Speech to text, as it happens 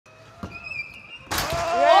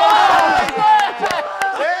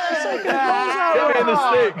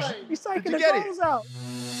the sticks. He's taking the goals out.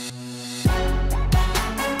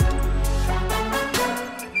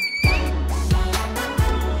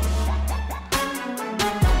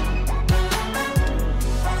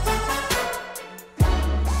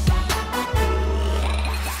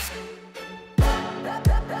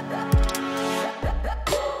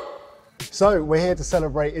 So we're here to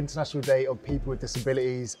celebrate International Day of People with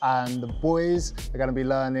Disabilities, and the boys are going to be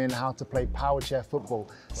learning how to play Powerchair football.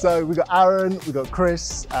 So we've got Aaron, we've got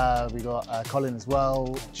Chris, we've got Colin as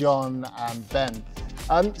well, John and Ben.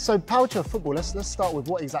 So Powerchair football, let's start with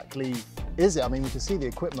what exactly is it? I mean, we can see the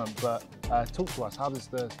equipment, but talk to us, how does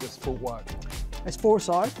the sport work? It's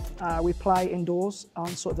four-a-side. We play indoors on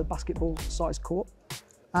sort of a basketball-sized court.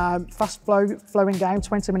 Fast flowing game,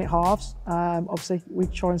 20-minute halves. Obviously, we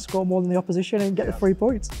try and score more than the opposition and get the 3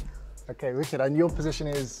 points. Okay, wicked. And your position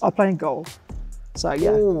is? I play in goal. So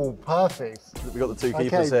yeah. Oh, perfect. We've got the 2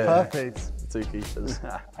 keepers here. Perfect. The 2 keepers.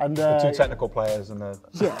 And the 2 technical players and the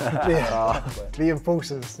the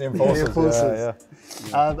enforcers. The enforcers.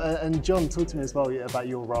 Yeah. And John, talk to me as well about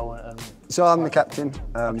your role. So I'm the captain,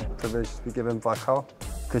 privileged to be given by Cole.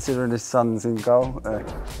 Considering his son's in goal,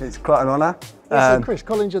 it's quite an honour. So Chris,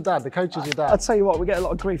 Colin's your dad, the coach is your dad. I'll tell you what, we get a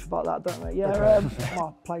lot of grief about that, don't we? Yeah,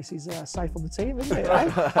 my place is safe on the team, isn't it? Eh?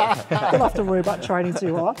 Don't have to worry about training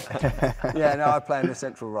too hard. Yeah, no, I play in the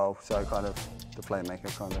central role, so kind of the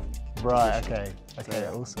playmaker kind of. Right, okay,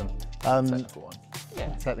 awesome. Technical one.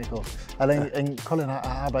 Yeah. Technical. And Colin,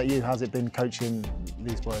 how about you? How's it been coaching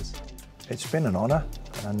these boys? It's been an honour,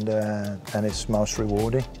 and it's most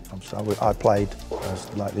rewarding. I played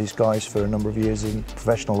like these guys for a number of years in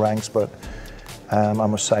professional ranks, but I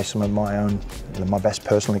must say some of my best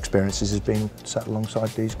personal experiences has been sat alongside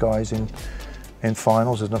these guys in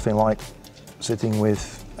finals. There's nothing like sitting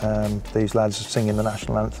with these lads singing the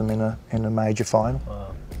national anthem in a major final.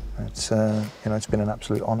 Wow. It's it's been an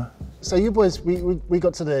absolute honour. So you boys, we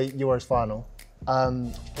got to the Euros final,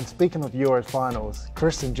 and speaking of Euros finals,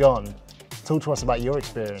 Chris and John, talk to us about your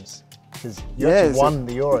experience, because you actually won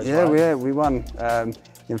the Euros. Yeah, right? we won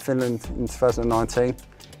in Finland in 2019.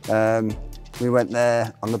 We went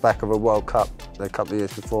there on the back of a World Cup a couple of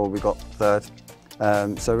years before. We got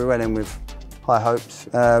 3rd, so we went in with high hopes.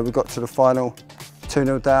 We got to the final,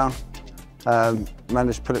 2-0 down,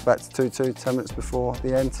 managed to put it back to 2-2 10 minutes before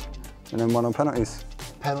the end, and then won on penalties.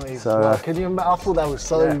 Penalties so, as well. Can you remember? I thought that was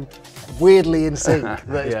so weirdly in sync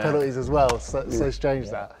that it's penalties as well. So strange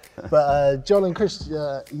that. But John and Chris,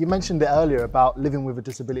 you mentioned it earlier about living with a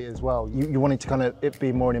disability as well. You wanted to kind of it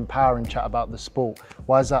be more an empowering chat about the sport.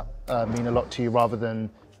 Why does that mean a lot to you rather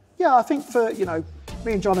than? Yeah, I think for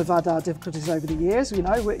me and John have had our difficulties over the years.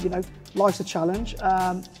 Life's a challenge,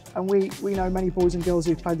 and we know many boys and girls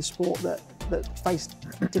who've played the sport that face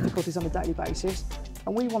difficulties on a daily basis,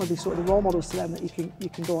 and we want to be sort of the role models to them that you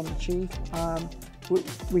can go on and achieve.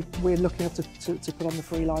 We're lucky enough to put on the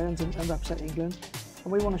Three Lions and represent England.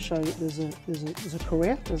 And we want to show that there's a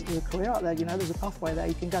career, there's a career out there. There's a pathway there.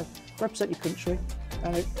 You can go represent your country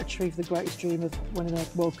and achieve the greatest dream of winning a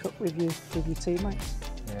World Cup with your teammates.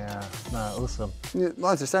 Yeah, no, awesome. Yeah,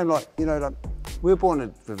 mine's the same. Like we're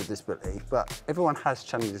born with a disability, but everyone has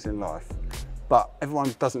challenges in life. But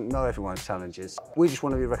everyone doesn't know everyone's challenges. We just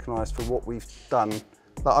want to be recognised for what we've done.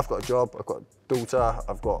 Like I've got a job, I've got a daughter,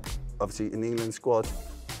 I've got obviously in the England squad.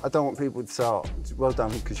 I don't want people to say, oh, well done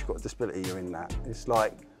because you've got a disability, you're in that. It's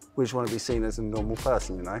like, we just want to be seen as a normal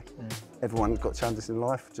person, Everyone's got challenges in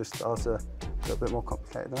life, just ours are a little bit more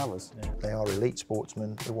complicated than others. Yeah. They are elite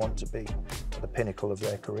sportsmen who want to be at the pinnacle of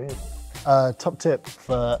their careers. Top tip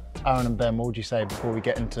for Aaron and Ben, what would you say before we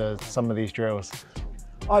get into some of these drills?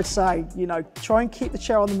 I'd say, try and keep the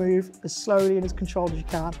chair on the move as slowly and as controlled as you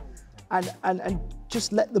can, and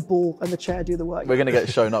just let the ball and the chair do the work. We're going to get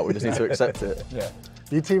shown up, we just need to accept it. Yeah.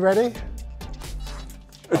 You two ready?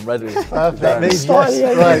 I'm ready. That means yes.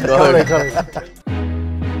 Right, Colin.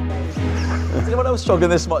 Has anyone else struggling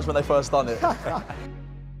this much when they first done it? I'm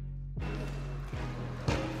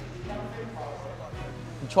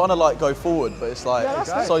trying to go forward, but it's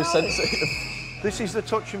so sensitive. This is the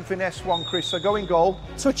touch and finesse one, Chris. So go in goal.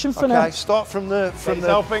 Touch and finesse. Okay, start from the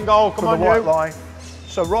in goal. Come on, the white line.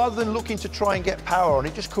 So rather than looking to try and get power on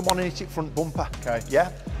it, just come on and hit it front bumper. Okay.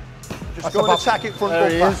 Yeah. Just go and attack it front bumper.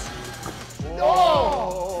 He is.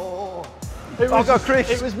 Oh! I'll go, Chris.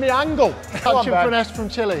 It was me angle. Touch and finesse from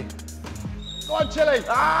Chile. Go on, Chile.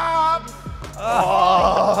 Oh,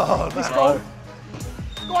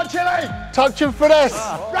 Go on, Chile. touch and finesse.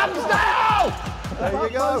 Ramsdale. There you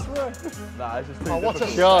go. Nah, it's just too What a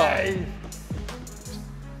shot. save.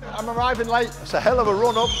 I'm arriving late. It's a hell of a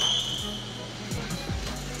run up.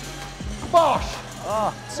 Bosh.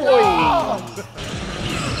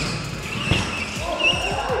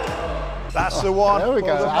 That's the one. There we go.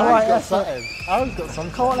 Aaron's got something. Aaron's got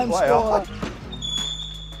something. Can't let him score.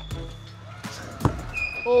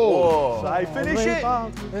 Oh, Say, finish it.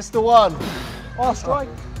 Rebound. it's the one. Oh, strike.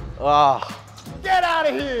 Ah. Get out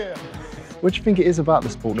of here! What do you think it is about the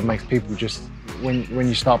sport that makes people just, when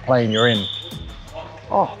you start playing, you're in?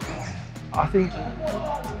 Oh, I think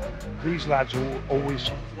these lads always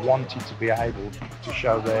wanted to be able to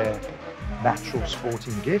show their natural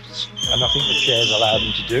sporting gifts, and I think the chairs allow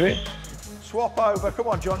them to do it. Swap over. Come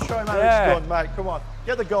on, John. Show him how it's done, mate. Come on.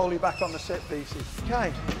 Get the goalie back on the set pieces.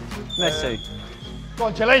 Okay. Messi. Go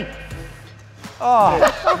on, Chilwell.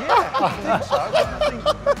 Yeah, I think so. I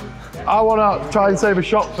think I want to try and save a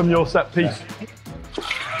shot from your set piece.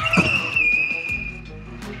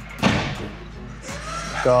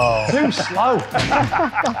 Go. Too slow.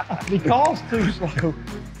 The car's too slow.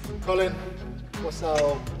 Colin, what's our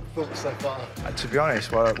thoughts so far? And to be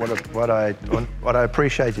honest, what I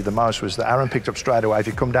appreciated the most was that Aaron picked up straight away. If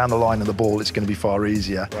you come down the line of the ball, it's going to be far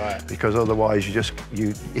easier. Right. Because otherwise, it's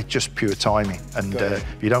just pure timing. And if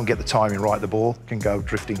you don't get the timing right, the ball can go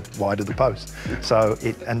drifting wide of the post. So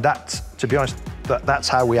to be honest, that's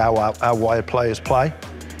how our wide players play,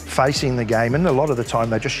 facing the game. And a lot of the time,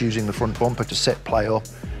 they're just using the front bumper to set play up,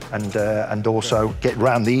 and also get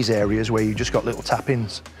around these areas where you just got little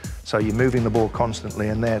tap-ins. So you're moving the ball constantly,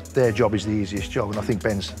 and their job is the easiest job. And I think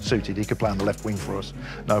Ben's suited. He could play on the left wing for us,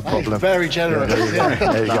 no problem. Very generous. Yeah,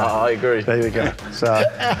 there you go. I agree. There you go. So,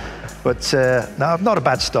 but no, not a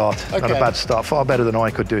bad start. Okay. Not a bad start. Far better than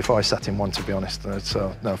I could do if I sat in one, to be honest.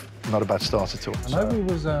 So no, not a bad start at all. I know we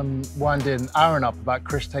was winding Aaron up about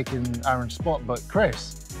Chris taking Aaron's spot, but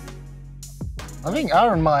Chris, I think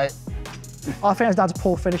Aaron might. I think it's down to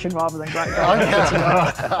poor finishing rather than great goal.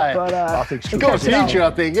 Right. But I think it's You've got a future, I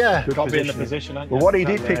think, yeah. Got to be in the position, ain't you? Well, what he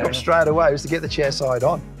did pick up straight away was to get the chair side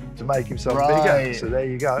on to make himself bigger. So there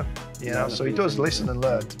you go. You know, so he does listen and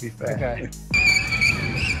learn, to be fair. Okay.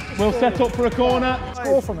 We'll set up for a corner.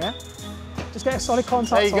 score from here. Just get a solid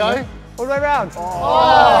contact. There you go. on All the way round.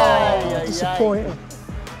 there. Disappointing.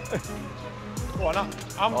 Go on,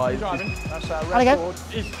 I'm driving. that's our And again. record.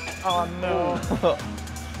 Oh no.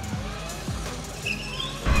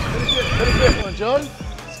 Come on, John.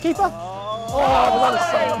 Keeper. What a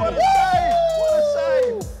save!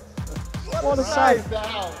 What a save.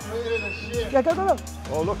 Down. Put it in the ship. Yeah, go.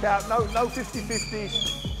 Oh, look out. No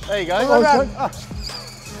 50-50s. There you go. Oh, Round.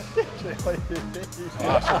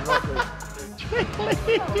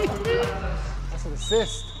 That's an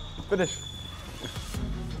assist. Finish.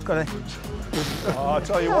 Got it. Oh, I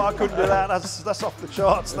tell you what, I couldn't do that. That's off the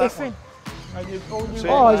charts. That one.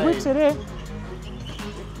 Oh, he's whipped it in.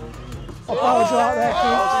 Oh, that was right there, Keith.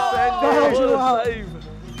 Well That was defended. right.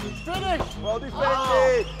 Save. Finish. Well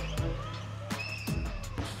defended.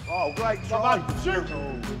 Oh, great try. Shoot.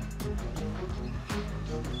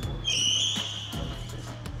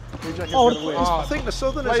 I think the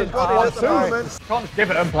Southerners have got it at the moment. Can't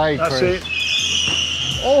give it a Play, That's Chris. it.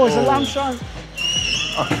 Oh, it's a lamb shine.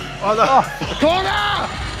 Corner!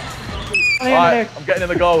 Right, I'm getting in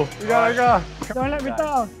the goal. Go. Don't let me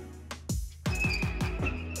down.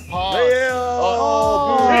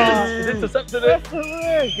 Oh, he's intercepted it.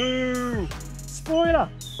 Referee. Spoiler.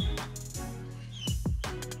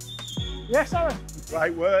 Yes, Aaron.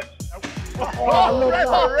 Great work. Oh, I love that.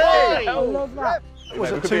 I love that. It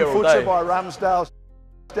was a could be here all two-footer day. by Ramsdale.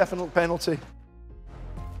 Definite penalty.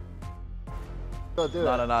 No.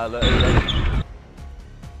 Look.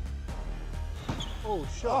 Oh,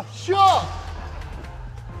 shot. Shot!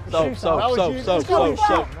 So.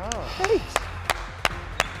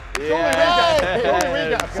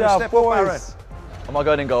 Yeah. Step up, Aaron. Am I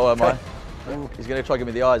going in goal, am I? He's going to try to give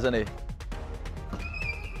me the eyes, isn't he?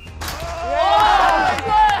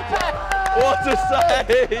 What a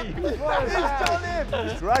save! He's done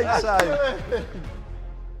him. Great save.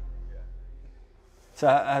 So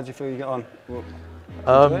how do you feel you get on?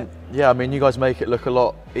 Yeah, I mean, you guys make it look a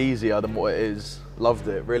lot easier than what it is. Loved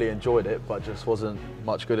it, really enjoyed it, but just wasn't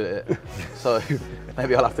much good at it. So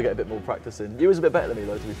maybe I'll have to get a bit more practice in. You was a bit better than me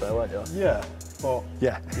though, to be fair, weren't you? Yeah, but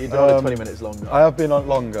Yeah. You done it 20 minutes longer. I have been on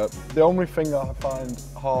longer. The only thing I find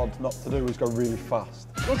hard not to do is go really fast.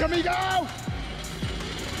 Look at me go!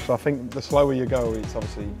 So I think the slower you go, it's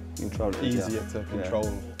obviously Control it, easier to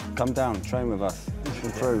control. Come down, train with us,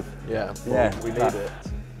 improve. Yeah, Yeah, we need it.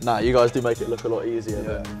 Nah, you guys do make it look a lot easier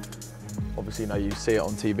than, obviously, you know, you see it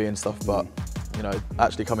on TV and stuff, but, you know,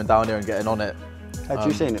 actually coming down here and getting on it. Had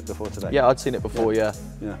you seen it before today? Yeah, I'd seen it before, yeah.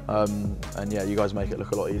 Yeah. And yeah, you guys make it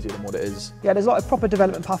look a lot easier than what it is. Yeah, there's like a proper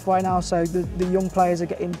development pathway now, so the young players are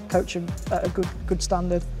getting coaching at a good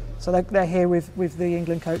standard. So they're here with the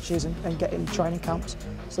England coaches and getting training camps.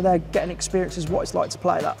 So they're getting experiences what it's like to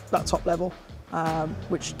play that top level,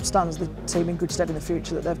 which stands the team in good stead in the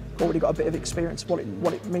future, that they've already got a bit of experience what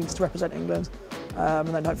it means to represent England. And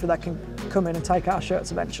then hopefully they can come in and take our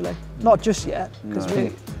shirts eventually. Not just yet, because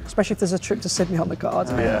especially if there's a trip to Sydney on the card.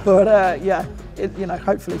 But yeah,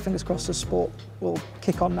 hopefully, fingers crossed, the sport will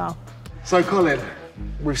kick on now. So Colin,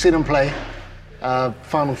 we've seen them play.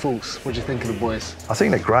 Final thoughts, what do you think of the boys? I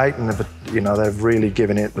think they're great, and they've really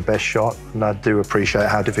given it the best shot, and I do appreciate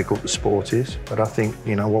how difficult the sport is. But I think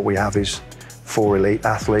what we have is 4 elite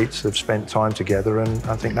athletes that have spent time together, and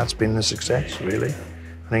I think that's been the success, really.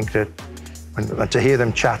 I think that to hear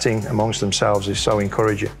them chatting amongst themselves is so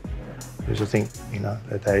encouraging, because I think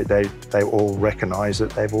they all recognise that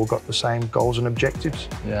they've all got the same goals and objectives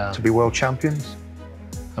to be world champions.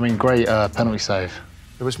 I mean, great penalty save.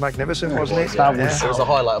 It was magnificent, wasn't it? It was a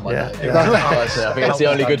highlight of my day. I think it's the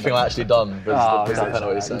only good thing I actually done was the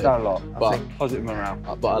penalty save. Done a lot. But, Positive morale.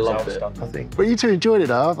 But I loved it. I think. But you two enjoyed it,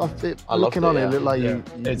 though. Looking on it, it looked like you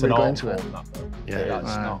It's really an got art into it. form,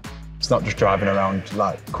 Yeah, it's not just driving around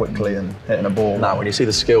like quickly and hitting a ball. Now, when you see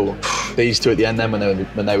the skill, these two at the end then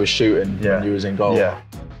when they were shooting, when you was in goal,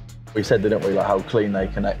 we said, didn't we, like how clean they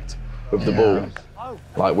connect with the ball.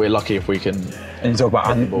 Like, we're lucky if we can. And you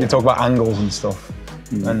talk about angles and stuff,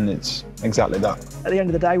 and it's exactly that. At the end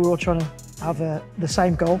of the day, we're all trying to have the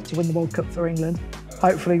same goal, to win the World Cup for England.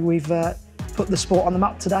 Hopefully we've put the sport on the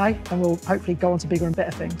map today, and we'll hopefully go on to bigger and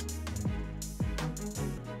better things.